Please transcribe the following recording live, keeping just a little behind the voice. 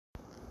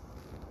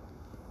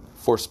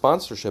For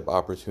sponsorship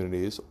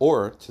opportunities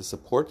or to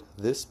support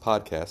this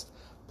podcast,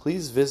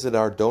 please visit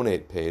our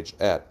donate page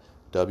at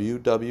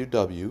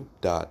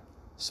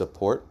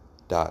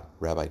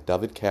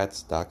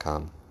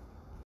www.support.rabbidavidkatz.com.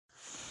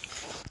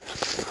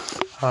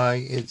 Hi,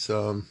 it's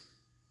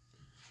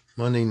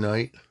Monday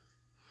night,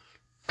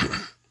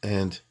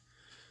 and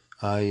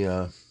I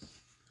a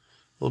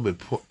little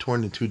bit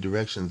torn in two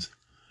directions.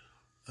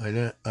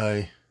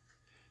 I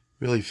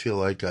really feel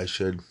like I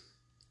should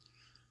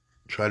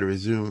try to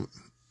resume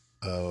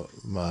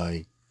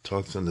my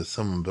talks on the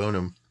Summum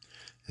Bonum,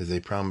 as I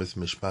promised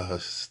Mishpacha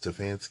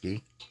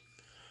Stefanski,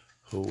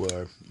 who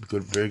are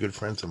very good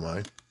friends of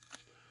mine,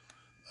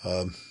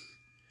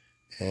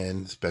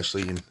 and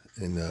especially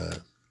in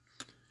a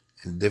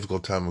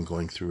difficult time I'm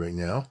going through right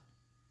now.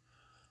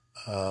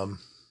 On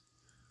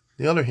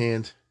the other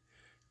hand,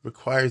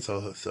 requires a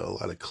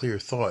lot of clear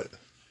thought.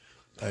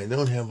 I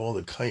don't have all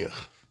the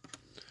kayach.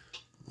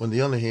 On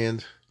the other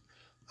hand,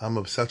 I'm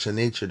of such a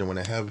nature that when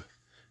I have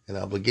an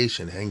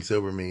obligation, it hangs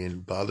over me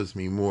and bothers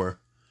me more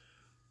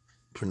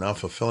for not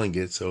fulfilling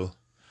it. So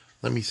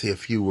let me say a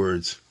few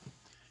words,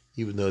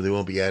 even though they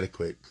won't be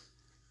adequate,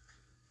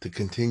 to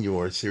continue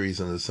our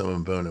series on the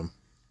Summum Bonum.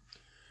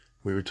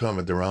 We were talking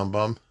about the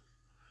Rambam,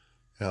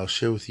 and I'll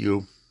try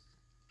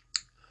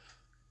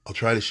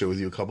to share with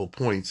you a couple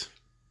points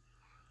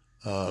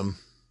that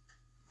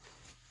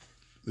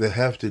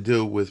have to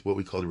do with what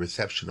we call the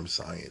reception of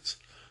science.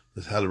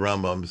 That's how the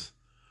Rambam's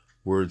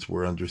words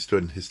were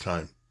understood in his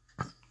time.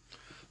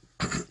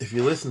 If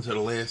you listen to the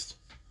last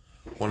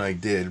one I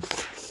did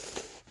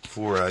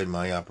for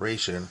my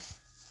operation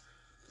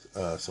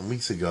some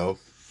weeks ago,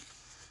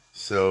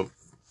 so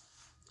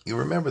you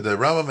remember that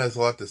Rambam has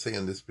a lot to say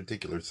on this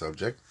particular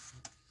subject.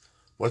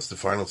 What's the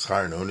final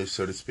schar and,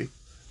 so to speak?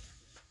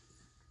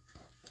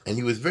 And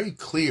he was very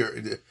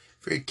clear,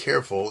 very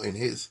careful in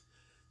his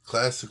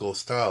classical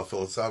style,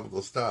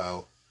 philosophical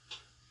style,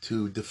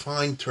 to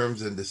define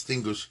terms and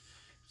distinguish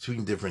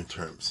between different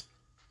terms.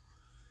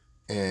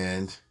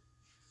 And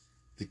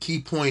the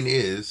key point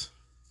is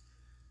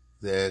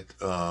that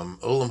Olam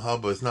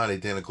Haba is not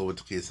identical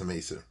with Tchias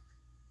HaMesim.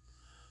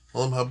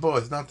 Olam Haba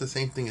is not the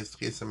same thing as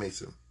Tchias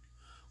HaMesim.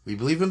 We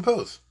believe in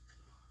both.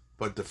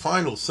 But the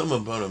final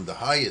Summum Bonum, the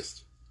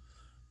highest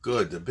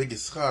good, the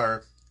biggest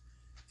schar,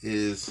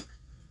 is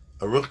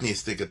a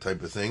ruchnistika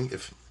type of thing,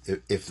 if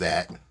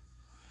that.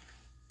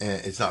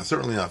 And it's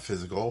certainly not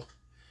physical.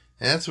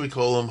 And that's what we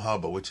call Olam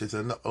Haba, which is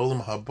an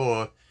Olam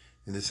Haba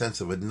in the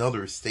sense of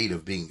another state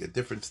of being, a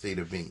different state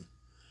of being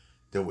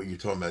than what you're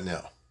talking about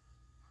now.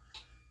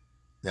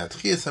 Now,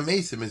 Tchias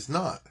HaMesim is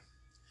not,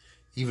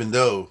 even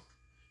though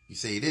you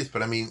say it is,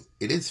 but I mean,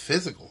 it is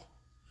physical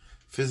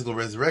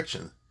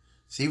resurrection.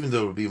 So even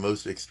though it will be a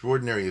most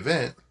extraordinary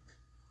event,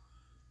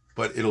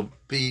 but it'll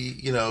be,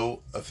 a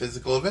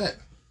physical event.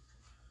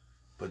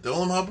 But the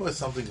Olam Haba is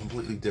something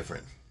completely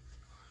different.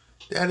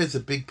 That is a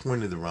big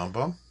point of the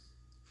Rambam.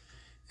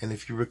 And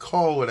if you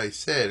recall what I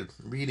said,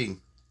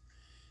 reading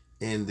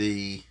in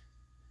the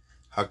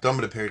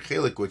Hakdama to Perek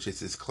Chelik, which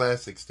is his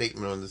classic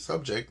statement on the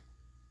subject,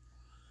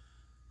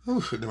 the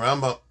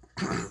Rambam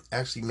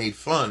actually made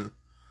fun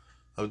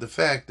of the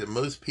fact that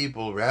most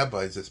people,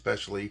 rabbis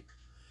especially,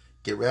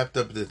 get wrapped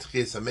up in the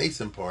Tchias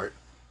HaMesim part,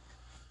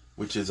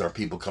 which is our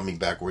people coming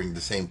back wearing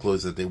the same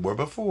clothes that they wore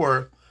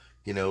before.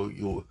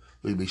 You'll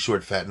be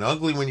short, fat, and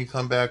ugly when you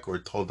come back, or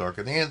tall, dark,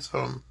 and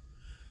handsome.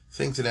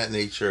 Things of that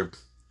nature.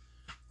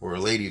 Or a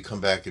lady who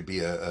come back could be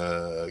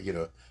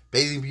a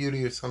bathing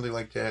beauty or something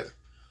like that.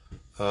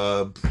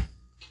 Or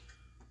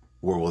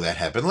will that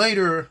happen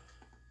later?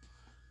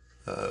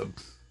 Tell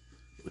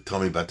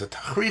me about the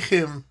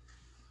Tachrichim.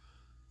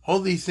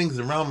 All these things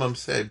the Rambam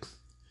said,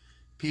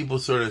 people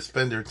sort of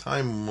spend their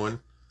time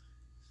on,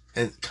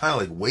 and kind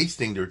of like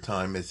wasting their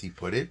time, as he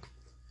put it,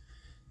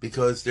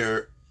 because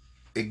they're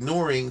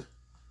ignoring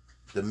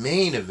the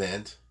main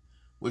event,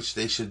 which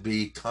they should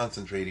be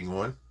concentrating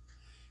on,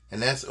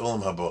 and that's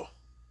Olam Haba.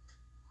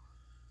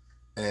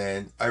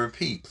 And I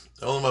repeat,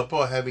 Olam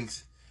Haba, having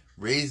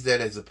raised that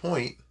as a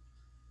point,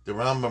 the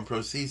Rambam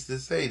proceeds to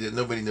say that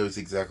nobody knows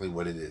exactly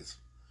what it is.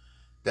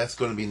 That's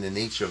going to be in the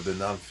nature of the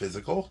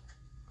non-physical,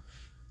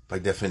 by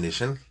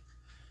definition.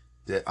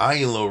 The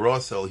ayin lo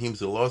rasa elohim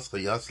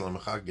zuloscha yasla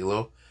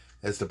mechagilo,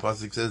 as the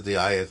pasuk says, the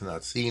eye has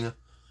not seen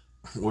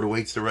what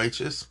awaits the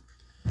righteous.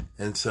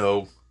 And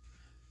so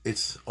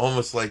it's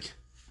almost like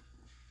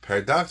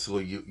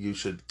paradoxical. You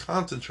should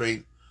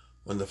concentrate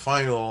on the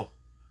final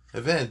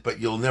event, but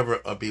you'll never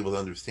be able to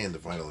understand the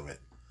final event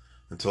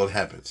until it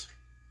happens.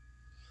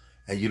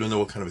 And you don't know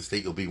what kind of a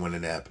state you'll be when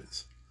it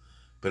happens.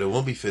 But it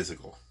won't be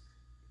physical.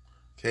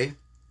 Okay?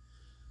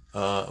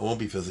 It won't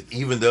be physical.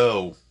 Even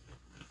though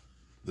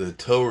the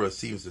Torah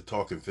seems to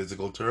talk in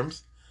physical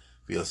terms.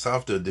 In spite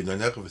of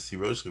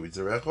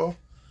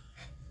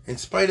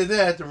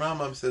that, the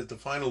Rambam says the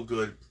final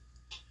good,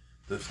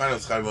 the final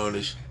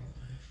schar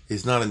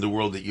is not in the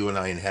world that you and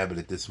I inhabit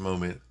at this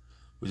moment,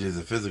 which is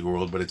a physical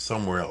world, but it's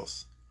somewhere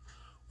else.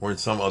 Or in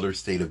some other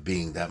state of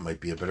being. That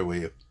might be a better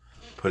way of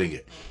putting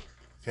it.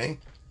 Okay?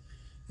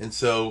 And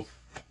so,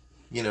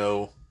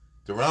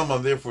 The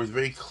Rambam, therefore, is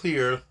very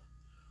clear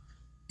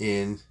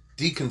in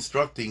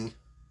deconstructing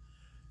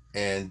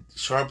and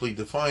sharply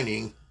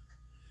defining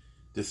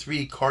the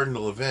three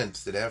cardinal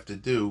events that have to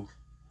do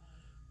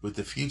with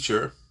the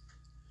future,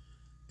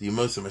 the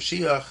Yemos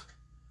HaMashiach,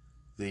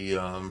 the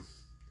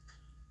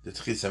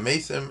Tchis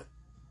HaMesim,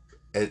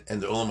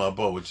 and the Olam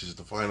Haba, which is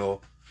the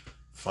final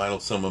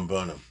summum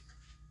bonum.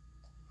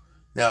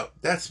 Now,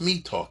 that's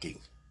me talking.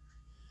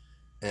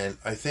 And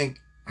I think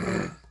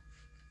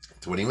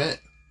that's what he meant.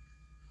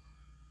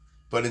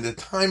 But in the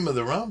time of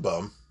the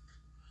Rambam,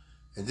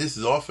 and this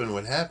is often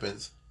what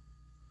happens,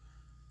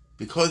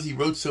 because he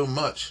wrote so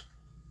much,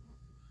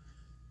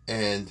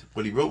 and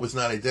what he wrote was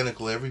not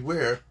identical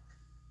everywhere,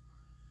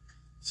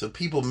 so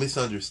people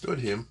misunderstood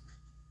him,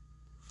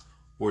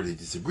 or they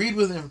disagreed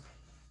with him,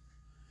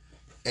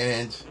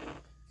 and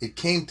it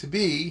came to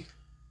be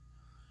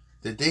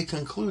that they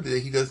concluded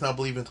that he does not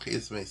believe in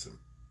Tchias Mesim.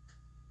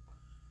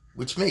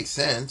 Which makes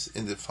sense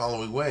in the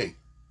following way.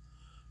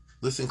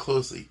 Listen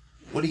closely.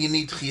 What do you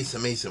need Tchias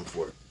Mesim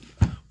for?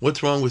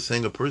 What's wrong with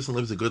saying a person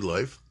lives a good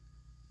life,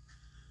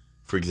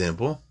 for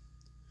example,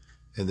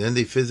 and then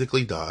they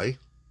physically die,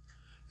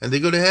 and they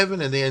go to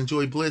heaven and they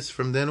enjoy bliss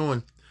from then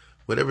on,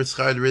 whatever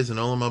schar there is in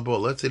Olam Haba.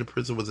 Let's say the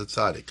person was a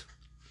tzaddik,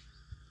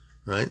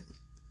 right?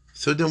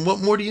 So then what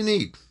more do you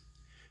need?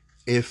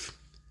 If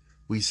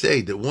we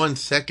say that 1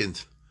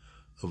 second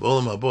of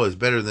Olam Haba is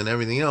better than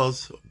everything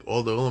else,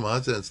 all the Olam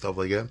Hazeh and stuff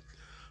like that,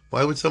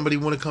 why would somebody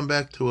want to come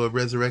back to a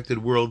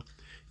resurrected world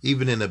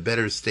even in a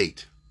better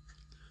state?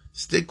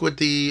 Stick with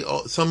the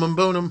summum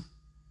bonum,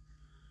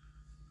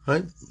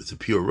 right? It's a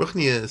pure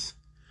ruchnius.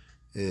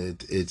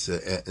 It's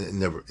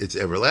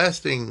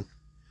everlasting.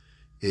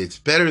 It's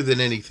better than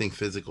anything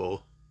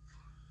physical,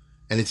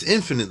 and it's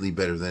infinitely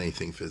better than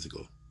anything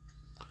physical.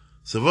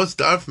 So what's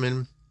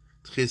Darfman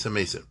Tchias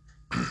HaMesim?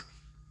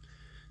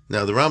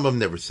 Now the Rambam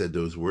never said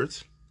those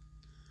words,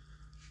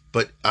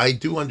 but I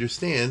do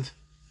understand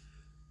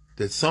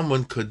that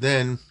someone could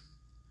then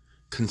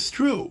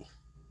construe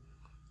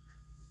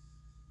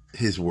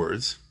his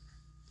words,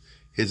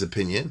 his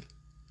opinion,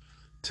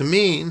 to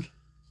mean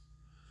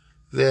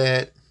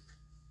that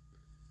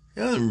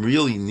he doesn't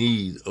really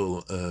need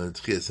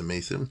Tchias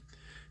HaMesim.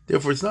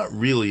 Therefore, it's not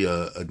really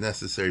a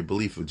necessary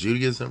belief of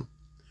Judaism.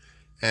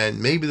 And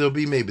maybe there'll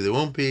be, maybe there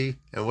won't be.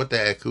 And what the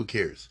heck, who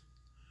cares?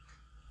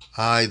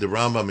 The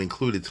Rambam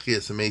included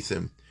Tchias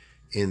HaMesim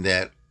in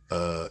that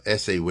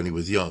essay when he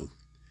was young,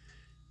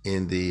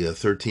 in the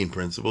 13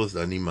 Principles,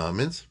 the Ani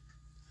Ma'amins.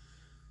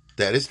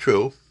 That is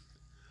true.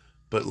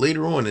 But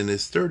later on, in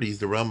his 30s,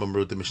 the Rambam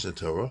wrote the Mishnah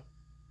Torah.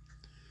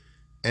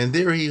 And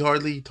there he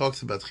hardly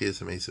talks about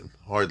Tchias HaMesim.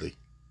 Hardly.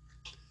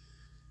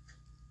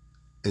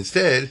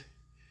 Instead,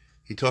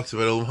 he talks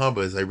about Olam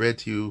Haba, as I read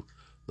to you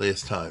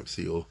last time.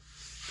 So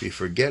if you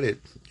forget it,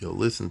 you'll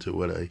listen to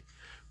what I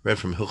read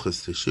from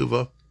Hilchos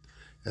Teshuvah.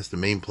 That's the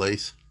main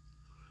place.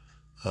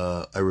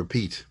 I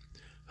repeat,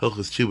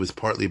 Hilchos Teshuvah is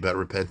partly about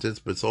repentance,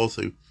 but it's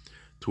also,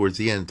 towards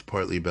the end,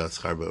 partly about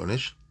Schar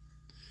V'Onish.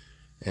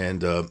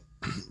 And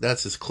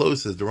that's as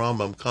close as the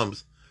Rambam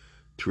comes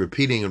to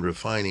repeating and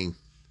refining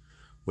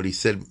what he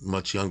said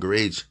much younger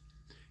age,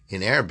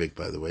 in Arabic,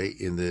 by the way,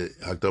 in the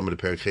Hakdama to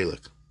Perek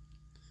Chelek.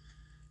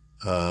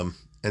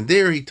 And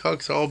there he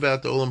talks all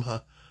about the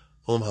Olam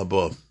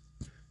Haba.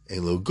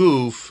 Ein lo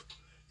guf,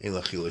 ein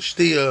l'achila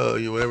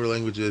shtia, whatever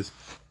language is.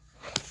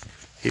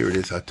 Here it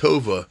is,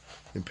 Hatova,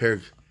 in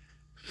Perek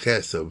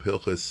Ches of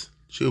Hilchos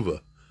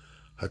Teshuvah.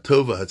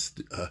 Hatova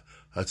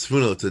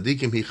hatzvuna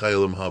l'tzadikim hi chay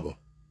Olam Haba.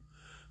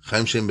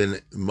 Chaim shem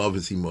ben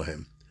mavasi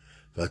mohem.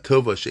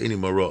 V'hatova she'eni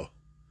mara.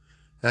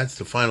 That's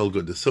the final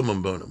good, the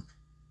summum bonum.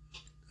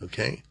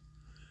 Okay?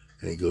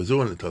 And he goes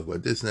on to talk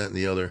about this and that and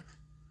the other.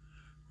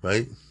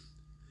 Right?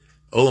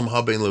 Olam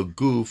haba ein lo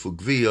guf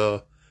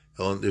ugvia.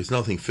 There's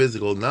nothing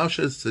physical.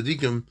 Nashas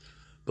tzadikim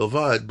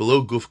belvad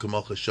below guf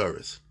kamal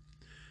chasharis.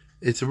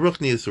 It's a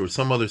ruchnius or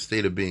some other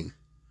state of being.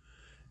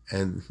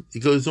 And he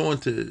goes on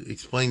to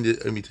explain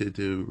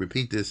to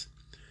repeat this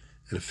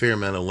at a fair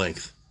amount of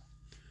length.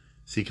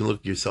 So you can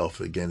look yourself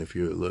again if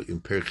you're looking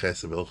Perek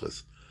Ches of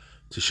Hilchos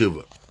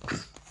Teshuvah.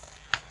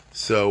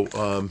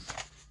 So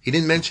he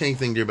didn't mention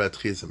anything there about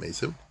Tchias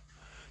HaMesim.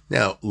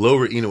 Now,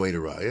 lower Inouye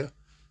Raya,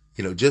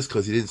 just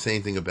because he didn't say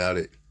anything about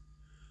it,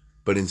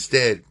 but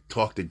instead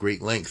talked at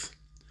great length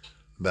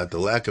about the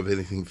lack of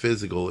anything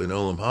physical in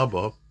Olam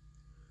Haba.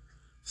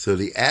 So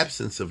the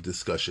absence of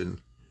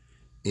discussion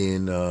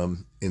in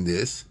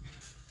this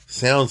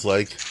sounds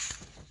like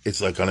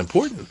it's like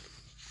unimportant.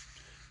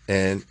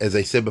 And as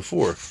I said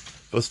before,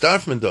 what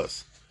Starfman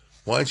does,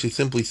 why don't you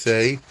simply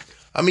say,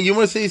 you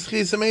want to say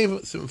Tchias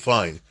HaMesim,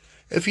 fine.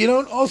 If you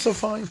don't, also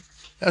fine.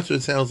 That's what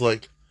it sounds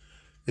like.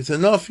 It's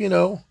enough,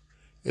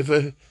 if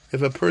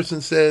a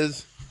person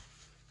says,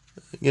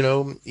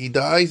 he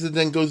dies and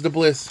then goes to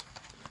bliss,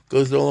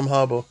 goes to Olam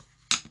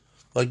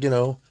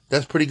Haba.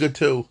 That's pretty good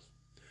too.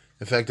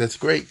 In fact, that's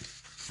great.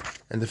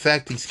 And the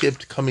fact he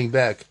skipped coming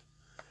back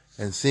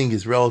and seeing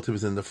his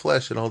relatives in the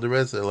flesh and all the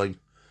rest,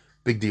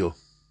 big deal.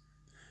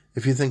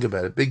 If you think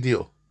about it, big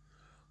deal.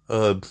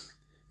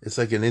 It's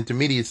like an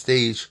intermediate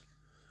stage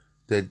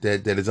that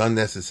is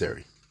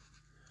unnecessary.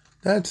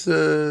 That's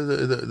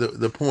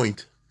the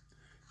point,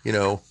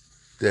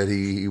 that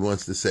he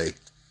wants to say.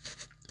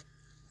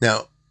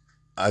 Now,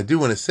 I do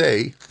want to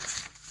say,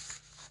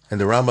 and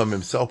the Rambam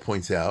himself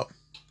points out,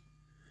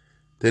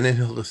 that in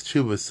Hilchos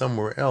Tshuva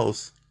somewhere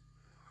else,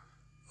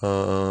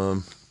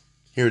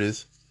 here it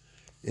is,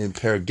 in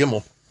Perek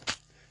Gimel,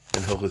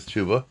 in Hilchos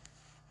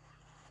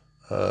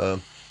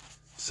Tshuva.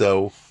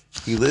 So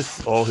he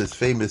lists all his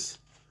famous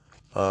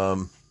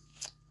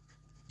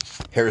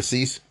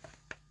heresies,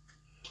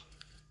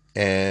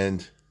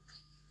 and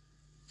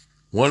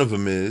one of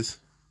them is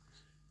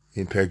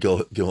in Perek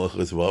Gimel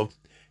Hilchos Vav,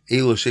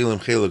 Elo Shelem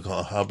Chelek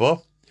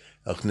Haba,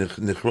 Ach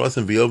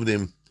Nichrasim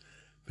V'Yovdim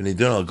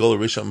V'Nidon Al Gol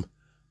Risham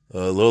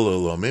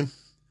Lolo Lomim.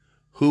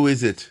 Who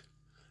is it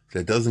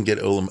that doesn't get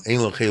Olam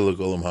Elo Chelek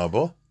Olam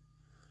Haba?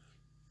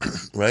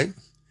 Right?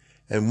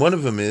 And one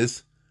of them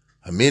is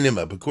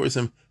Aminim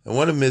Abakursim, and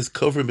one of them is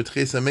Kofrim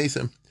B'Tches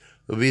HaMesim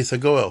V'Vis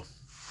HaGoel.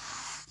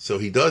 So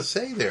he does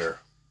say there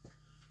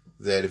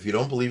that if you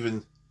don't believe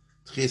in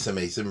Tchias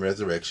HaMesim,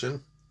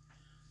 resurrection,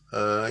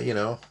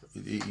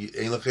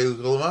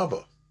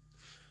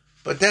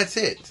 but that's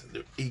it.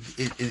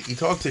 He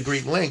talks at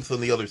great length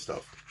on the other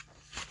stuff.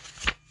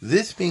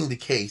 This being the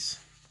case,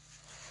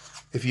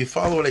 if you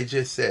follow what I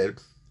just said,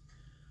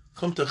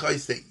 come to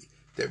Chais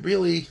that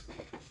really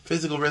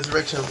physical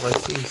resurrection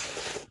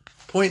seems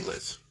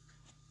pointless.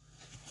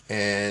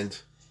 And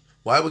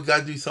why would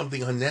God do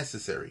something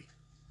unnecessary?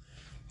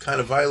 Kind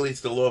of violates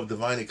the law of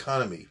divine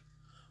economy.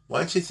 Why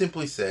don't you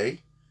simply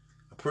say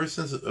a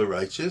person's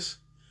righteous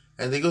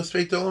and they go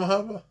straight to Olam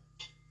Haba?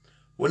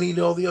 What do you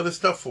need all the other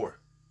stuff for?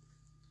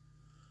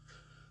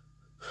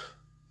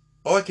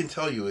 All I can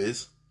tell you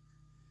is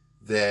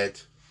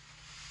that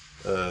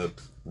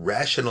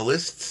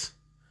rationalists,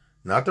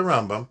 not the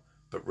Rambam,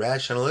 but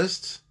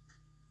rationalists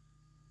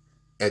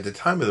at the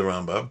time of the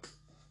Rambam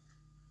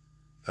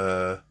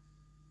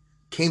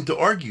came to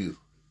argue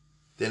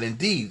that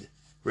indeed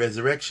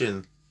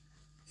resurrection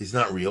is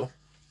not real.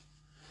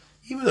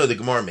 Even though the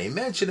Gemara may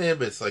mention it,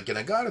 but it's like an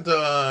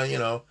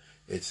Agadata,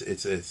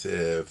 it's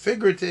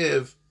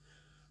figurative.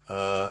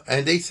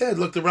 And they said,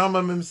 look, the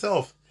Rambam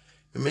himself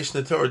in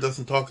Mishnah Torah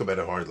doesn't talk about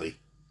it hardly.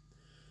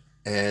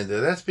 And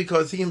that's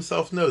because he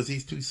himself knows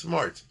he's too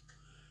smart.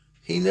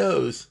 He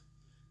knows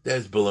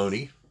that's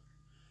baloney.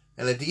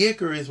 And that the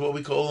Yikr is what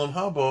we call Olam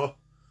Haba,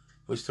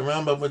 which the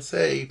Rambam would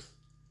say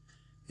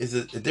is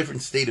a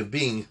different state of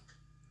being.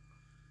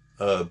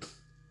 And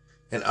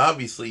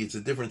obviously it's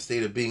a different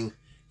state of being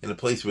in a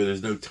place where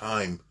there's no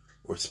time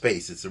or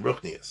space. It's a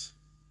Ruchnius.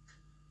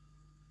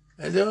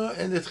 And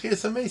the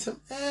Tchias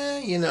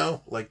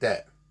HaMesim, like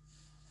that.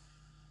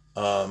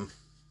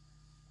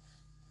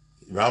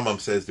 Rambam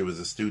says there was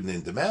a student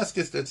in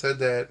Damascus that said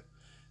that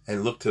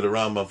and looked to the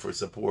Rambam for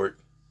support.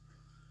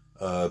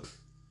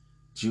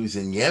 Jews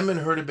in Yemen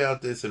heard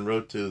about this and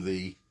wrote to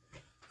the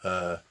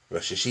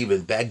Rosh Yeshiva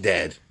in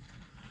Baghdad,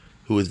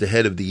 who was the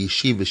head of the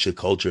yeshivish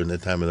culture in the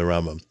time of the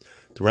Rambam.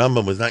 The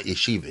Rambam was not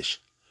yeshivish.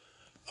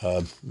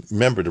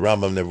 Remember, the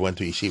Rambam never went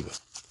to yeshiva.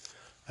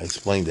 I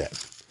explained that.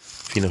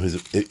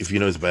 If you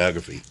know his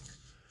biography.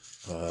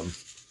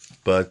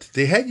 But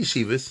they had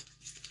yeshivas,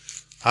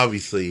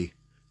 obviously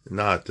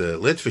not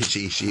Litvish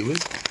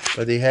yeshivas,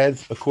 but they had,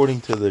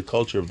 according to the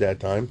culture of that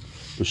time,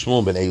 the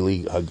Shmuel ben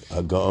Eli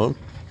HaGaon,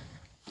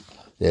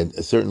 they had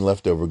a certain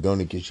leftover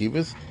Gonic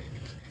yeshivas,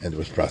 and there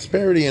was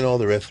prosperity and all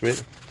the rest of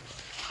it.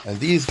 And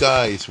these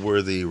guys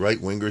were the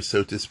right-wingers,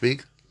 so to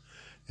speak,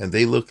 and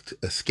they looked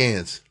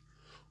askance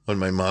on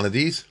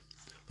Maimonides.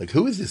 Like,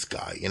 who is this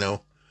guy,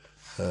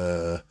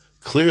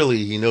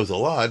 Clearly he knows a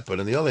lot,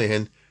 but on the other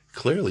hand,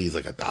 clearly he's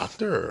like a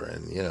doctor,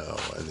 and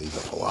and he's a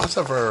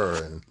philosopher,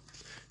 and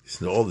he's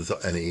all this,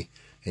 and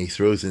he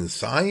throws in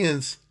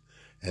science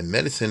and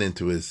medicine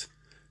into his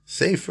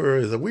sefer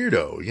as a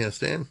weirdo. You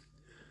understand?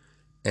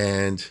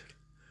 And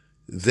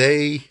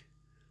the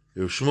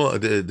Rosh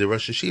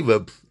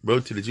Yeshiva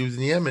wrote to the Jews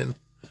in Yemen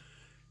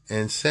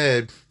and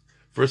said,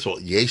 first of all,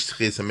 Yesh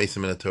Tchias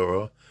HaMesim in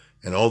Torah,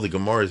 and all the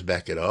Gemaras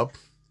back it up.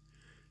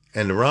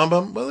 And the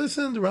Rambam, well,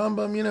 listen, the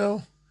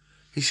Rambam,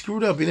 he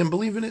screwed up. He didn't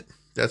believe in it.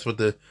 That's what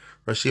the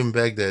Rosh Yeshiva in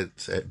Baghdad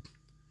said.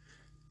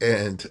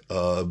 And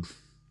the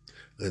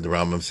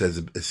Rambam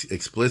says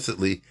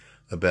explicitly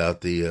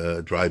about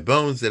the dry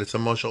bones, that it's a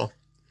mashal.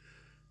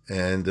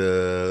 And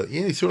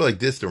he sort of like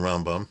dissed the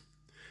Rambam,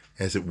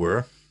 as it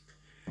were.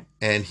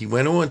 And he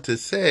went on to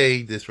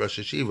say, this Rosh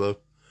Yeshiva,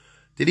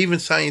 that even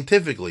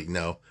scientifically,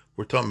 now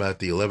we're talking about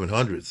the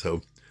 1100s,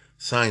 so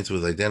science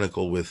was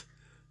identical with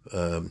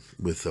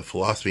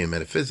philosophy and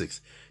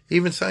metaphysics.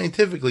 Even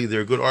scientifically,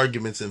 there are good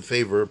arguments in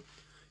favor.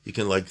 You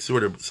can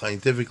sort of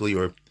scientifically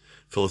or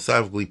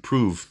philosophically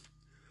prove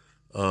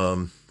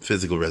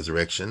physical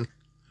resurrection.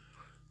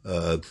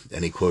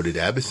 And he quoted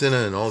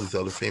Avicenna and all these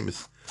other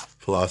famous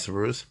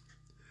philosophers.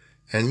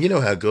 And you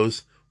know how it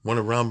goes. One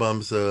of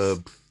Rambam's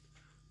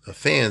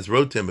fans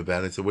wrote to him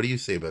about it and said, what do you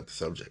say about the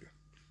subject?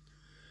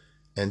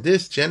 And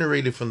this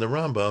generated from the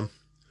Rambam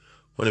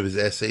one of his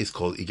essays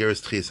called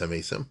Igeres Tchias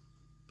HaMesim,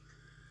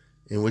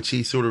 in which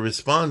he sort of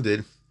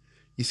responded.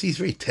 You see, he's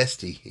very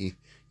testy.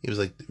 He was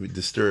like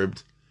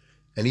disturbed,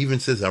 and he even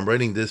says, "I'm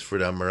writing this for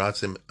the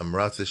Amaratzim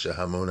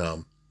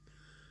Shahamonam."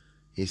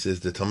 He says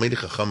the Talmidei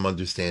Chacham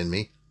understand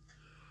me,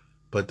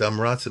 but the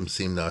Amaratzim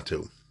seem not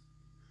to.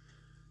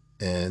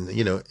 And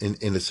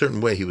in a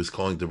certain way, he was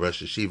calling the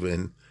Rosh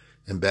Hashiva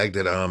in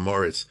Baghdad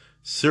HaAmoritz,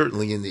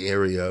 certainly in the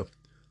area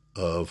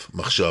of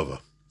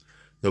Machshava,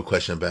 no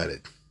question about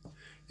it.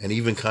 And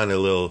even kind of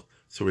a little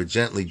sort of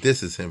gently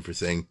disses him for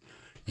saying,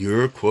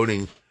 "You're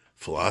quoting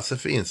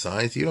philosophy and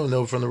science. You don't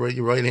know from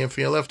your right hand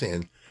from your left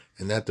hand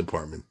in that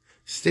department.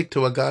 Stick to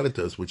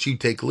Agadatos, which you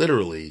take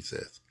literally," he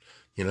says.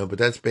 But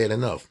that's bad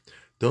enough.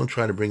 Don't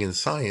try to bring in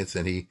science.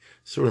 And he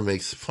sort of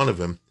makes fun of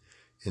him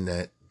in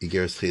that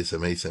Igeres Tchias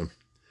HaMesim,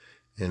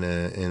 in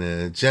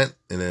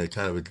a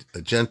kind of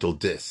a gentle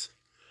diss.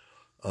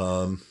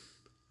 Now,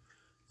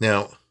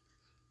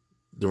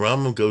 the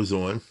Rambam goes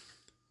on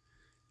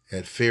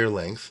at fair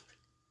length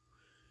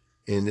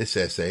in this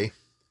essay,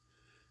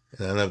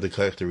 and I don't have the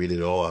courage to read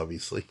it all,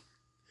 obviously.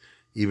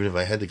 Even if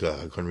I had to go,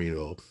 I couldn't read it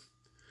all.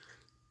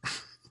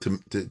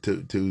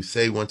 To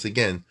say once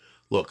again,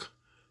 look,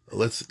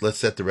 let's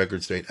set the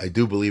record straight. I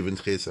do believe in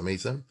Tchias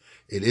HaMesim.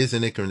 It is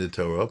an ikar in the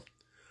Torah,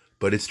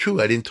 but it's true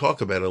I didn't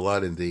talk about it a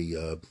lot in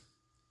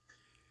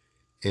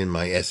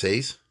my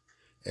essays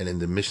and in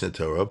the Mishnah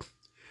Torah.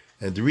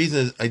 And the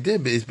reason I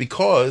did is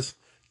because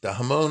the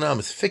Hamonam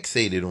is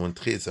fixated on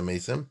Tchias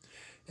HaMesim,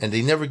 and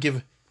they never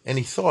give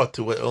any thought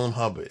to what Olam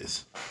Haba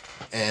is.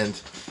 And,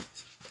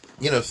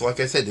 so like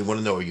I said, they want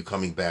to know, are you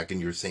coming back in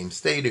your same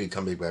state? Are you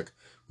coming back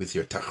with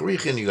your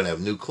tachrichin? You're going to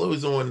have new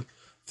clothes on?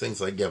 Things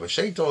like Gava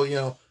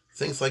Sheito,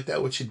 things like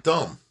that, which are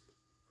dumb.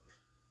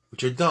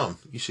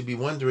 You should be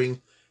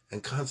wondering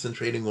and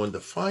concentrating on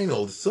the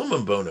final, the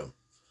Summum Bonum,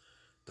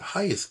 the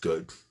highest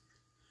good,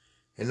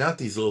 and not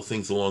these little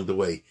things along the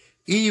way,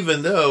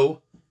 even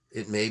though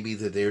it may be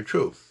that they are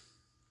true.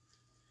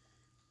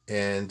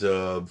 And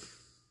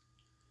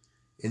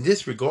in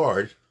this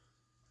regard,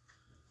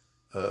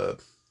 I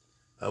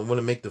want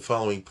to make the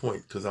following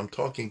point, because I'm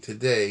talking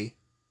today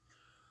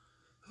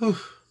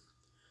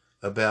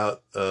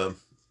about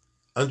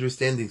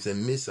understandings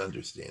and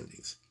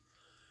misunderstandings.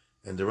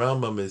 And the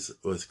Rambam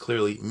was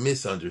clearly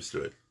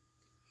misunderstood.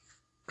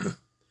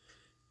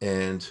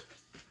 And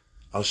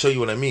I'll show you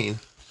what I mean.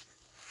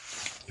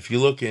 If you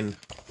look in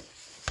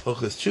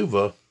Hilchos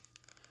Tshuva,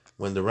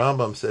 when the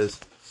Rambam says,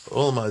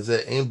 "Olam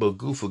hazeh ein bo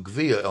gufa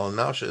gvia el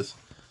nashas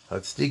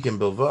hatzdikim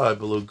belvad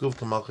below guf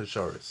kamal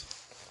chasharis,"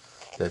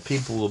 that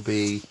people will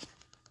be,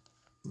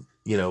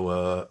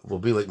 will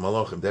be like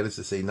malachim. That is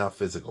to say, not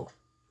physical.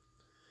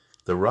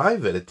 The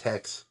Raavad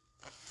attacks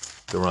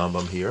the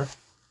Rambam here.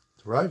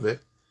 The Raavad,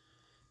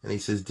 and he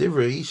says,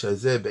 "Divrei ish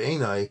hazeh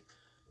be'enai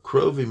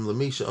krovim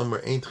lemisha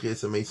omer ein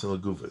tchias hamesim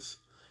legufas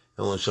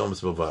el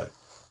neshamas belvad."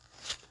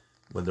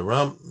 When the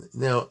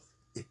now,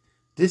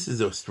 this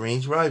is a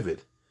strange Raavad,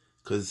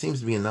 because it seems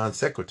to be a non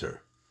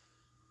sequitur.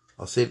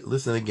 I'll say it.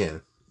 Listen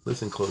again.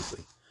 Listen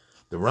closely.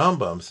 The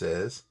Rambam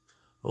says,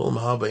 "Olam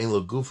haba ein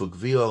lo gufa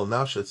gvia al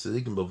nafsha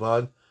tzadikim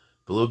belvad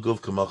below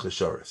guf kamal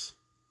chasharis."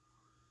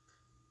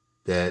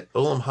 That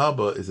Olam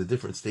haba is a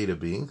different state of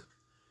being.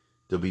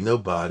 There'll be no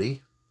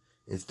body.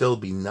 Instead, there'll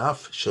be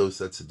nafshos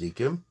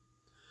tzadikim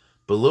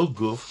below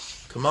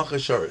guf kamal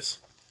chasharis.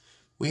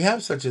 We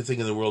have such a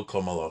thing in the world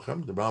called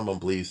malachim. The Rambam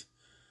believes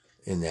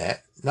in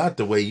that, not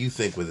the way you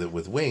think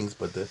with wings,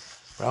 but the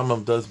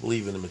Rambam does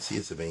believe in the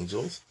Metzias of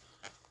angels,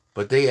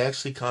 but they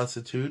actually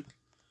constitute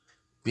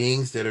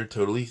beings that are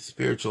totally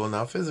spiritual and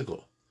not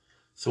physical.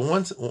 So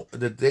once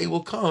the day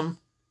will come,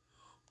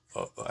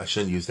 I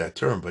shouldn't use that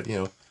term, but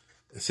a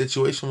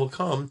situation will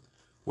come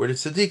where the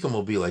tzaddikim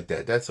will be like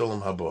that. That's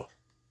Olam Haba.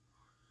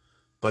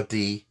 But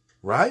the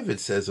Raavad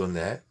says on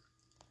that,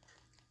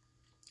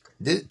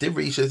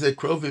 Divrei ish hazeh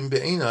krovim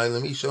be'enai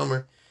lemisha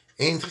omer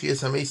ein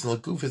tchias hamesim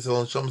legufas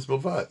el neshamas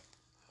belvad.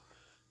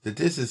 That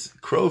this is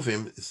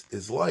krovim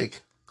is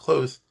like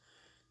close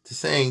to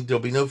saying there'll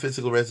be no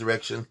physical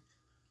resurrection.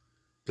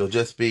 There'll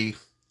just be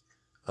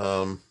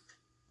Olam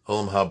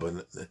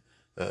Haba,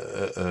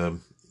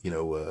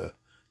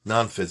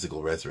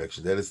 non-physical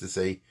resurrection. That is to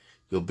say,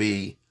 you'll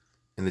be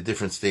in a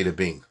different state of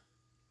being.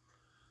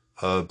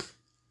 Now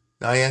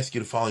I ask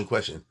you the following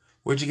question: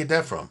 where'd you get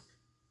that from?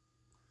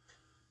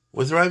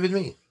 What does the Raavad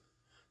mean?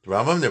 The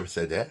Rambam never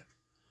said that.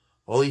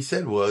 All he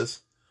said was,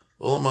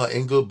 "Olama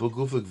engo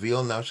bugufa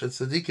gvil nashat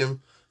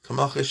tzadikim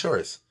kamal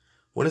chasharis."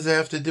 What does that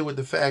have to do with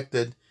the fact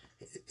that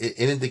it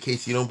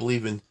indicates you don't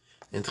believe in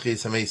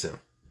Tchias HaMesim?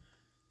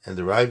 And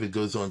the Raavad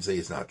goes on to say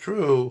it's not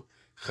true.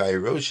 Chai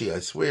Roshi, I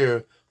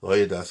swear, lo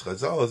yadas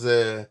Chazal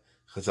zeh.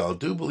 Chazal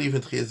do believe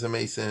in Tchias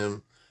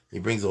HaMesim. He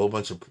brings a whole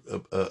bunch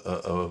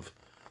of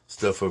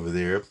stuff over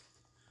there,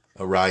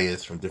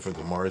 arayas from different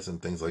Gemaras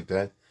and things like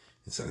that,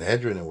 in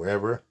Sanhedrin and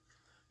wherever.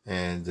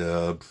 And,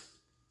 like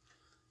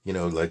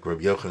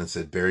Rabbi Yochanan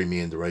said, bury me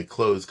in the right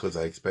clothes because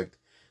I expect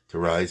to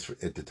rise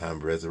at the time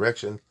of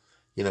resurrection.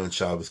 In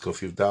Shabbos,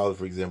 Kofi of Dal,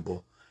 for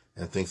example,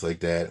 and things like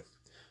that.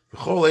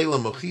 V'chol eila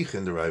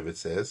mochichin, the Ravid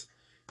says,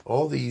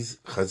 all these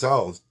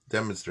chazals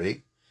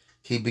demonstrate,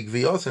 ki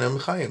b'gviyosin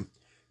ha'mechayim,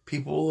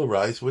 people will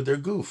arise with their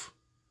goof.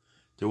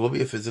 There will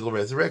be a physical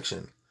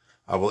resurrection.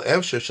 Avol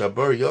evsher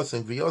shabar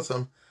yosim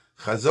gviyosam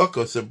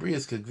chazoko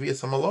sabrias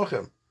k'gviyas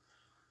ha'malochem.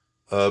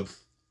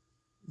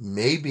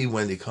 Maybe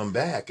when they come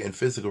back in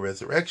physical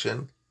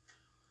resurrection,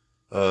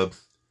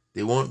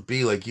 they won't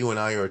be like you and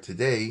I are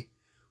today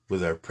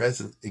with our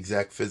present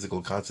exact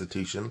physical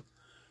constitution,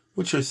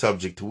 which are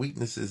subject to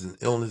weaknesses and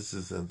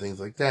illnesses and things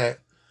like that.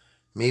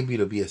 Maybe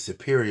it'll be a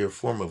superior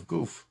form of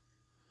goof.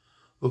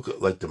 Look,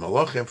 like the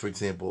Malachim, for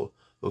example,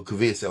 or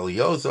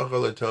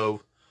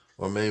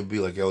maybe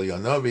like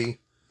Eliyahu Navi,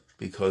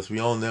 because we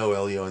all know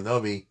Eliyahu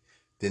Navi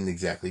didn't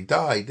exactly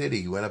die, did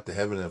he? He went up to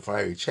heaven in a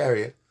fiery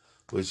chariot,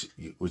 which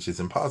is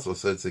impossible.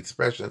 So it's an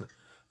expression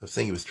of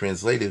saying he was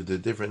translated to a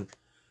different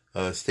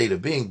state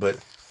of being. But,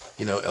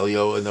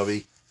 Eliyahu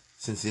Navi,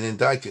 since he didn't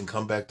die, can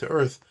come back to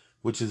earth,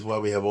 which is why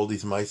we have all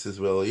these mices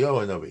with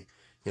Eliyahu Navi.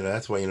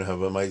 That's why you don't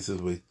have a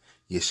mices with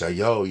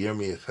Yeshayahu,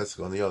 Yirmiyah,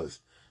 Cheskel, and the others.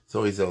 It's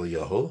always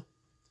Eliyahu.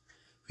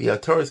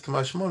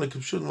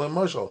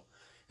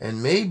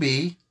 And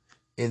maybe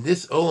in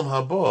this Olam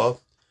Haba,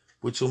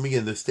 which will be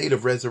in the state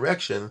of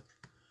resurrection,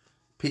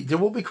 there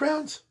will be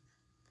crowns.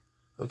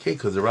 Okay,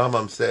 because the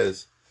Rambam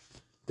says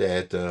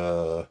that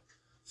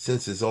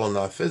since it's all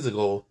not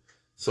physical,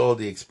 so all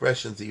the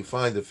expressions that you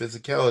find of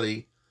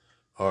physicality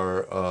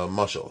are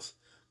mushals.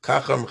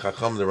 Chacham,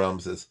 the Rambam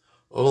says,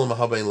 Olam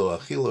Haba ein lo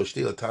achil lo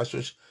shtil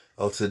tashmish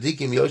al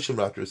tzadikim yoshim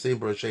ratu seim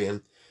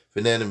brosheim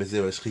v'nenem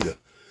mizim ashchida.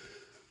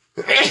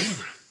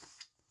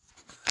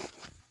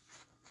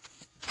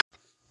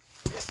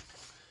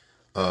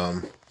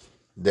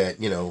 That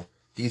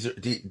these are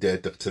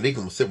that the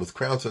tzaddikim will sit with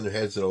crowns on their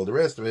heads and all the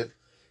rest of it,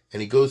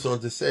 and he goes on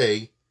to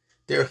say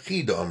they're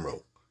chida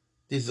amro.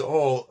 These are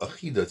all a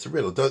chida. It's a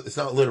riddle. It's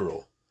not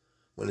literal.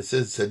 When it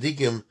says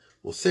tzaddikim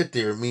will sit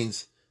there, it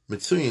means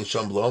mitzuyin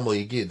sham lo amal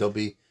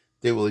yigid.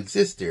 They will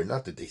exist there,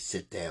 not that they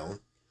sit down.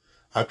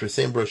 After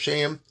saying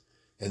brosheim,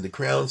 and the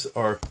crowns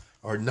are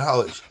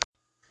knowledge.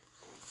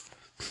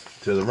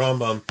 To the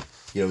Rambam,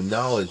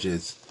 knowledge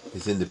is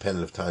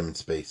independent of time and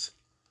space.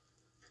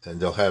 And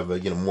they'll have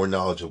more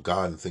knowledge of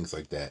God and things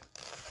like that.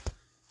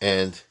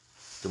 And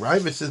the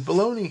Ravid says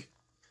baloney.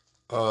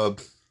 There'll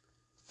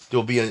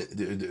be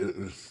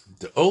the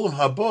Olam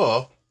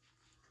Haba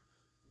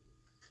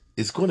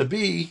is going to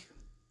be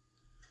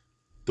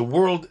the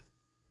world,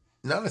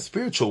 not a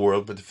spiritual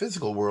world, but the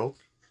physical world,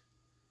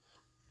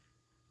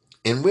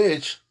 in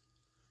which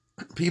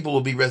people will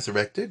be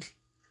resurrected,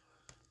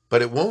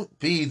 but it won't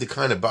be the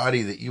kind of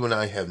body that you and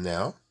I have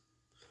now.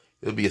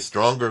 It'll be a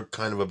stronger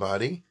kind of a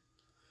body.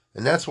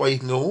 And that's why you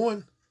can go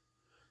on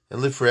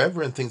and live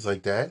forever and things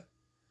like that.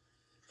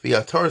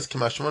 That's the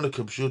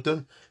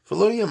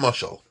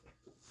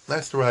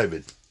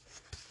Ravid.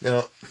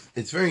 Now,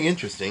 it's very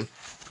interesting.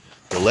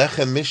 The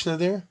Lechem Mishnah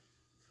there,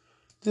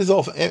 this is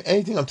all,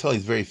 anything I'm telling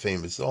you is very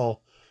famous. It's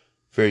all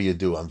very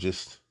yadu. I'm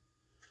just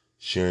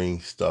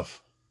sharing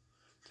stuff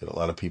that a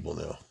lot of people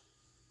know.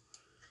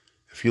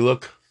 If you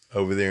look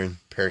over there in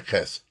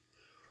Perek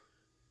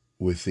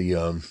with the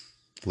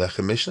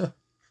Lechem Mishnah,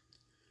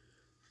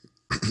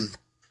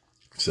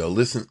 so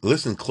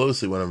listen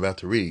closely what I'm about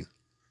to read.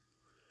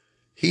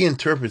 He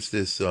interprets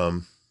this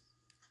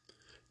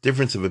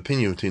difference of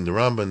opinion between the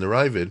Rambam and the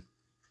Ravid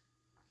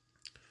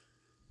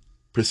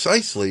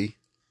precisely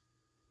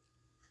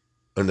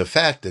on the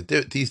fact that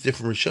these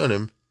different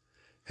Rishonim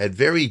had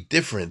very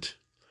different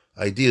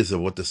ideas of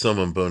what the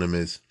Summum Bonum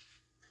is.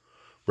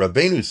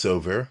 Rabbeinu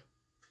Sover,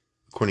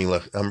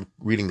 I'm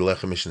reading the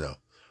Lechem Mishnah now.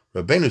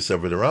 Rabbeinu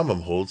Sover, the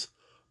Rambam holds,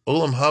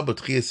 Olam Haba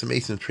Tchiyas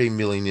Hamesim Trei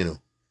Milininu.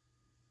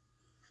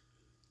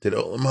 That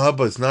Olam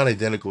Haba is not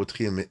identical with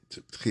Tchiyas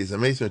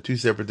Hamesim, are two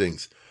separate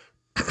things.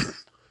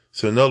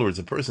 So in other words,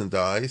 a person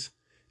dies,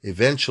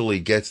 eventually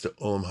gets to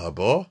Olam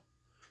Haba,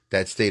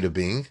 that state of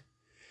being.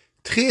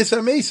 Tchiyas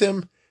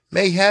Hamesim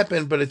may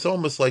happen, but it's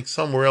almost like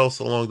somewhere else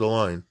along the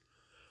line.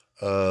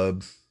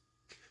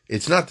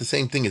 It's not the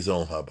same thing as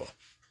Olam Haba.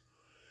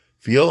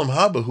 V'Olam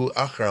Haba hu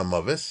achar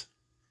hamavis,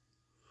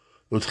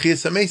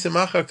 u'tchiyas hamesim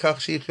achar kach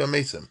sheich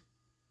hamesim.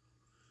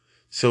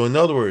 So in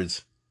other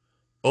words,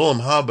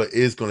 Olam Haba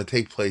is going to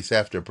take place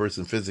after a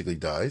person physically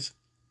dies,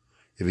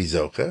 if he's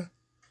zocheh,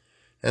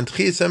 and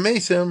tchiyas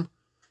hamesim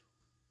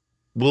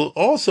will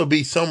also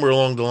be somewhere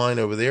along the line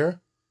over there,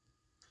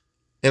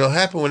 and it'll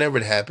happen whenever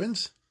it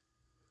happens.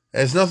 It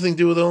has nothing to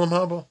do with Olam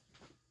Haba.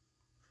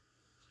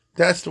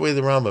 That's the way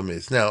the Rambam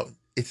is. Now,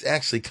 it's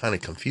actually kind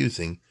of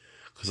confusing,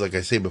 because like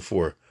I say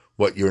before,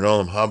 you're an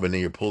Olam Haba and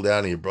then you're pulled out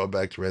and you're brought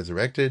back to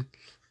resurrected?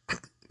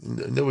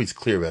 Nobody's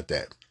clear about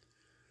that.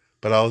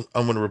 But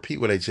I'm going to repeat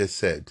what I just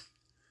said.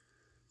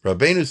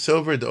 Rabbeinu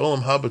Sover the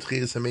Olam Haba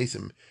Tchiyas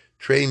Hamesim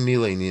Trei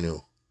Milei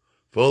Ninu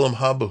V'Olam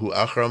Haba hu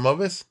Achar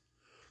Hamavis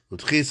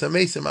U'Tchiyas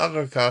Hamesim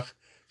Achar Kach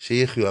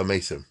Sheyichu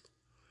Hamesim.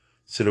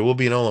 So there will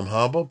be an Olam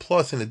Haba,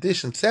 plus in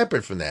addition,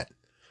 separate from that,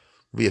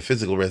 will be a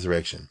physical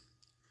resurrection.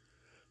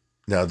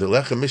 Now the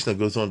Lechem Mishnah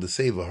goes on to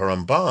say,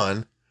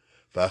 V'Haramban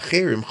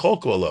V'Acherim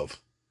Cholko Alav.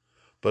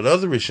 But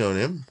other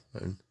Rishonim,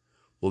 and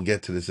we'll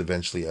get to this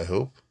eventually, I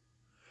hope,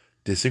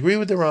 disagree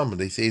with the Rambam.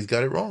 They say he's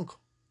got it wrong.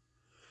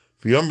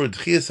 V'yomru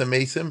d'chias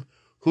hamesim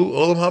hu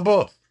olam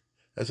haba,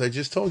 as I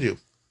just told you,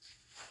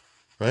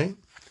 right?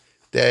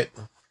 That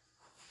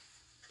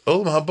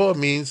olam haba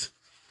means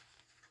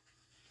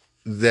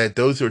that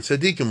those who are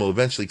tzaddikim will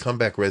eventually come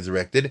back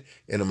resurrected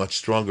in a much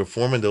stronger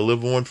form, and they'll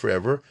live on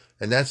forever,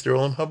 and that's their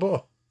olam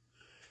haba.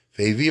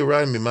 Ve'evi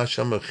arai mima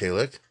shama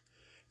chelek,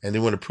 and they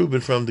want to prove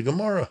it from the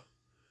Gemara,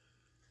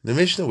 the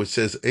Mishnah, which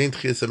says ein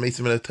tchias hamesim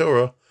in the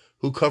Torah,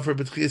 who cover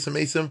b'tchias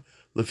hamesim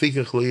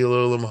lefikach lo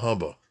yelo olam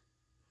haba.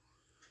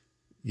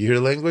 You hear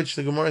the language?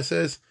 The Gemara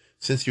says,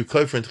 since you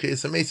cover in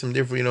tchias hamesim,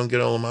 therefore you don't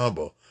get olam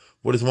haba.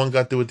 What does one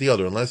got to do with the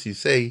other? Unless you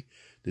say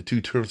the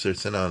two terms are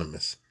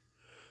synonymous.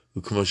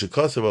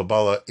 U'k'moshekasav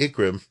abala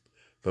ikrim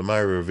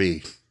b'may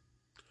ravi.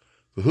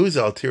 V'hu's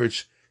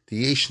alterich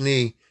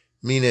d'yeshni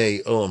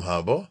mine olam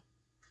haba.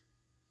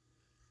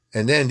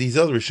 And then these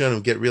other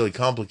Rishonim get really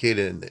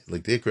complicated,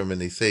 like the ikrim, and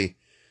they say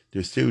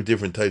there's two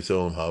different types of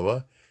olam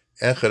haba.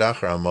 Echad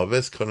achar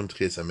amaves kodem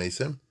tchias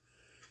hamesim,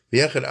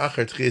 v'echad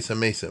achar tchias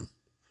hamesim.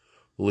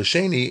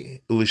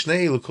 U'lishnei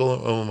l'kol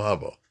olam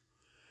haba.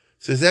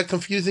 So is that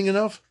confusing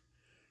enough?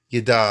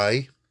 You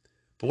die,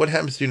 but what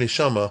happens to your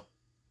neshama,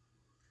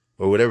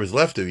 or whatever's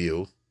left of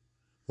you,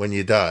 when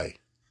you die?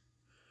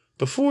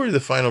 Before the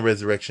final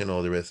resurrection and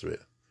all the rest of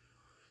it.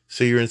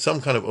 So you're in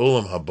some kind of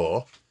olam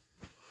haba,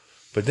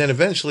 but then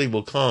eventually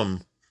will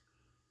come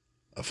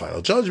a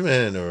final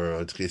judgment, or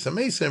a tchias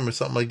hamesim, or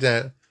something like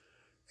that,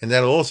 and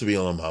that'll also be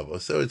olam haba.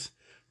 So it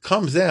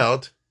comes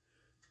out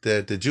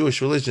that the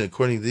Jewish religion,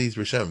 according to these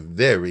Rishonim,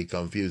 very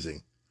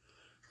confusing,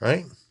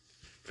 right?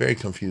 Very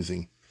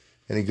confusing.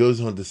 And he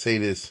goes on to say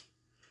this,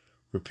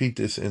 repeat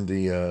this in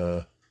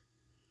the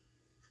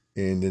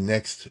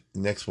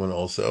next one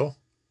also,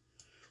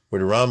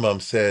 where the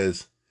Rambam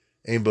says,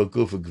 Ein bo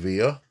gufa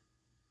gviya,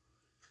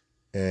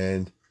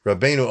 and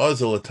Rabbeinu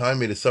Azal atai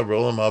made a sabra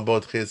olam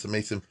haba tchias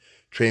hamesim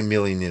trei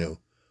milininu.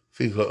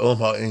 Fika olam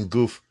ha en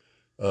guf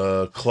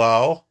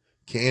klal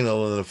ke'en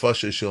al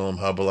nefasha shalom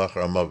haba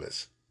lachar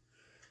amavis.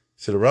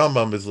 So the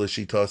Rambam is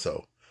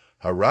l'shitaso.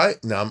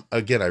 Harai. Now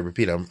again, I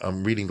repeat.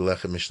 I'm reading the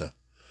Lechem Mishnah.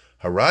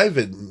 Harai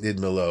v'nid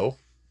melo.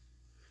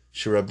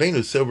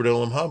 Shirabbeinu sobered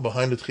olam haba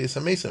behind the tchias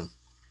hamesim.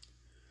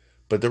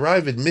 But the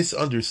Ravid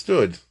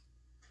misunderstood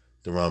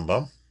the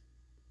Rambam,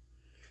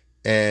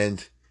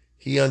 and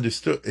he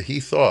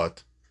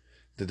thought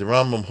that the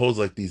Rambam holds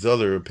like these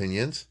other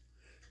opinions.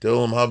 The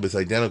olam haba is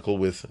identical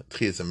with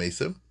tchias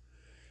hamesim,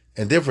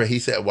 and therefore he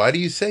said, "Why do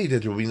you say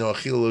that there will be no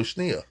achila lo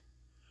shniya,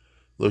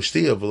 lo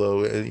shtiya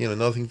below,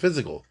 nothing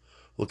physical?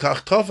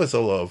 L'kach tafas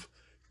alav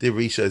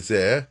dirisha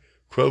zeh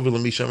krov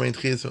l'mishamein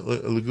tchias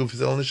l'guf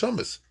zel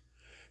neshamas."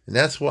 And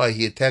that's why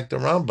he attacked the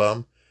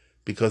Rambam,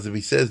 because if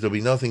he says there'll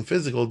be nothing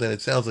physical, then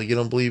it sounds like you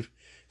don't believe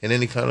in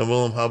any kind of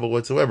olam haba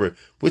whatsoever,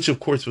 which of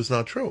course was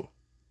not true.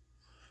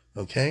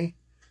 Okay?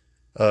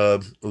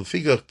 But the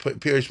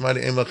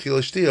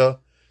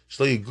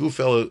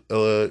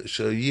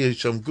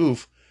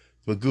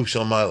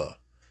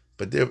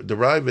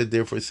Ravid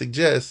therefore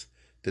suggests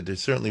that there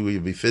certainly will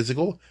be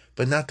physical,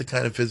 but not the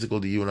kind of physical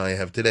that you and I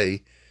have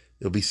today.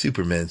 It'll be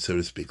Superman, so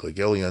to speak, like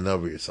Eliyahu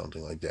Navi or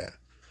something like that.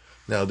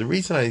 Now, the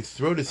reason I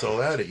throw this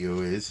all out at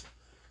you is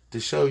to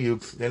show you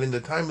that in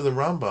the time of the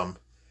Rambam,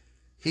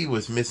 he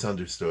was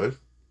misunderstood.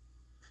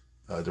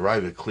 The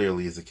Ravid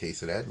clearly is a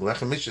case of that.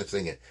 Lechem Mishnah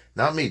saying it.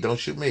 Not me, don't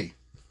shoot me.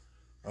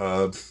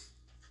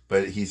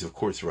 But he's of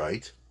course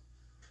right.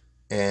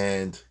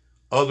 And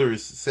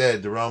others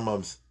said the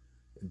Rambam's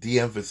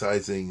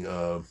de-emphasizing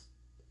a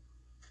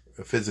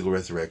physical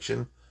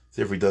resurrection.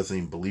 Therefore he doesn't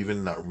even believe in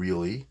it, not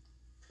really.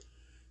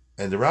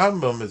 And the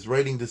Rambam is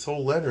writing this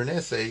whole letter, an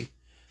essay,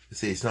 to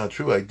say it's not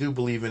true, I do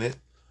believe in it,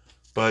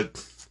 but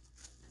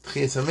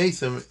tchias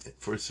hamesim,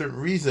 for a certain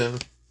reason,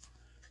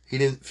 he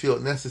didn't feel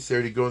it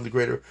necessary to go into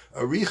greater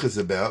arichas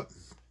about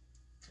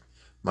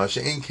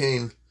Masha Ein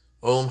Kain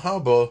Olam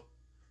Haba,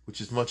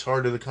 which is much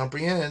harder to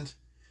comprehend.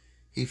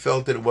 He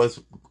felt that it was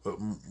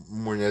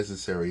more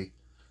necessary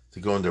to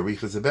go into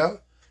arichas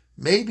about,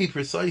 maybe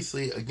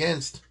precisely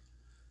against,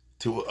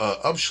 to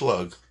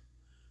upschlug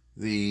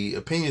the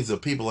opinions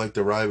of people like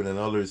the Ravid and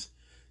others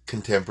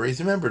contemporaries.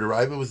 Remember, the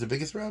Ravid was the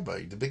biggest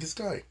rabbi, the biggest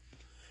guy.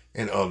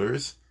 And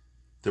others,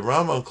 the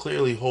Rambam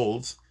clearly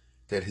holds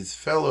that his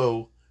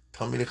fellow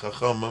Talmidei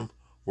Chachamim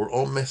were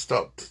all messed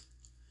up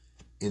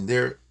in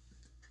their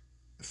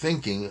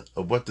thinking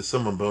of what the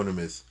Summum Bonum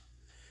is.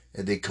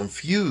 And they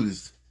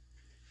confused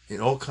in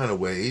all kind of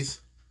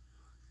ways,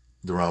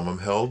 the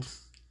Rambam held,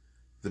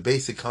 the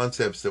basic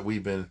concepts that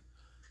we've been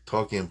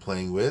talking and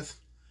playing with,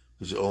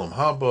 which is Olam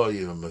Haba,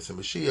 Yevam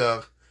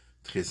Mashiach,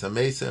 Tchias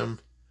HaMesim,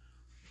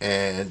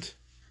 and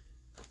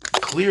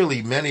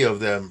clearly many of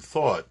them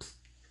thought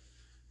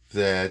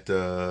that,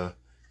 the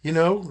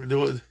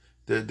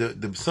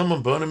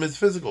Summum Bonum is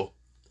physical.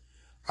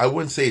 I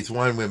wouldn't say it's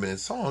wine, women, and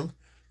song,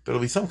 but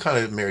it'll be some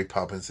kind of Mary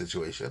Poppins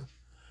situation.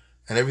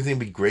 And everything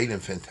will be great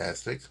and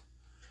fantastic.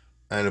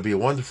 And it'll be a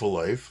wonderful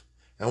life.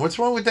 And what's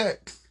wrong with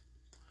that?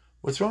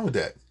 What's wrong with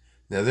that?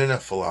 Now, they're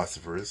not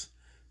philosophers.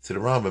 To the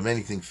Rambam,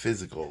 anything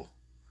physical,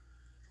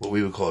 what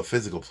we would call a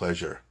physical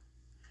pleasure,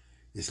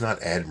 is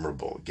not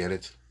admirable. Get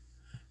it?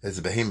 As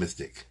a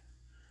behemothstic.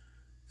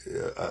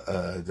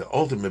 The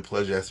ultimate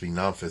pleasure has to be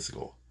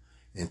non-physical,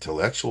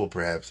 intellectual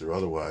perhaps, or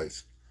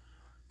otherwise.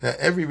 Now,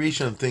 every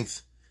Rishon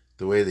thinks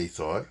the way they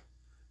thought,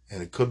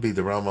 and it could be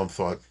the Rambam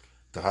thought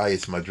the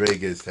highest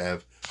madrega is to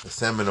have a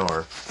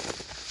seminar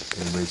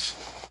in which,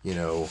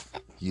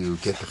 you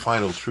get the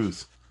final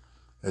truth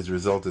as a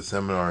result of the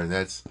seminar, and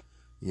that's,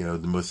 the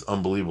most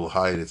unbelievable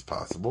height as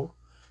possible.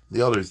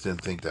 The others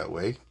didn't think that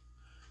way.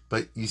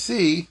 But you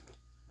see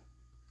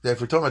that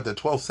if we're talking about the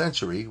 12th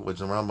century, which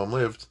the Rambam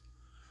lived,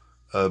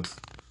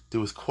 there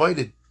was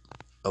quite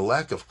a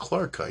lack of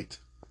Clarkite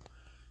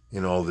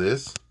in all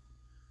this.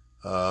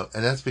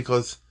 And that's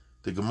because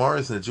the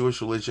Gemaras in the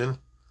Jewish religion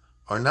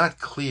are not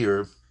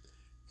clear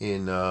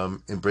in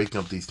breaking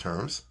up these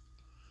terms.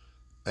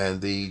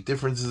 And the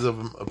differences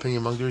of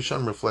opinion among the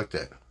Rishonim reflect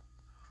that.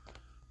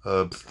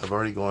 I've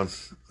already gone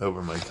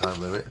over my time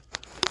limit.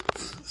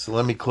 So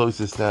let me close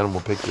this down and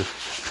we'll pick the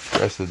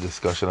rest of the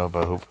discussion up,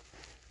 I hope,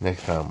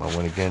 next time. I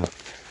want to again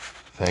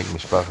thank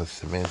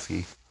Mishpachas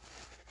Szymanski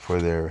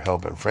for their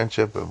help and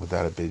friendship. And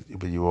without it,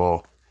 bid you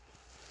all,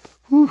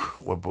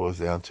 what boils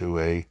down to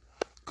a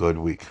good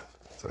week.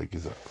 Thank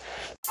you, sir.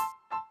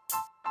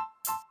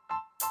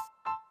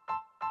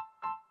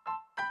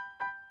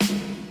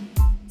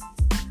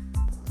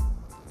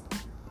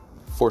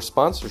 For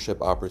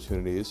sponsorship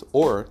opportunities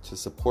or to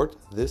support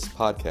this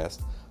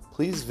podcast,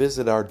 please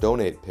visit our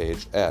donate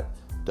page at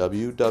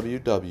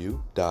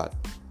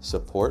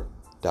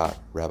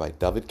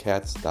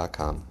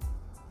www.support.rabbidavidkatz.com.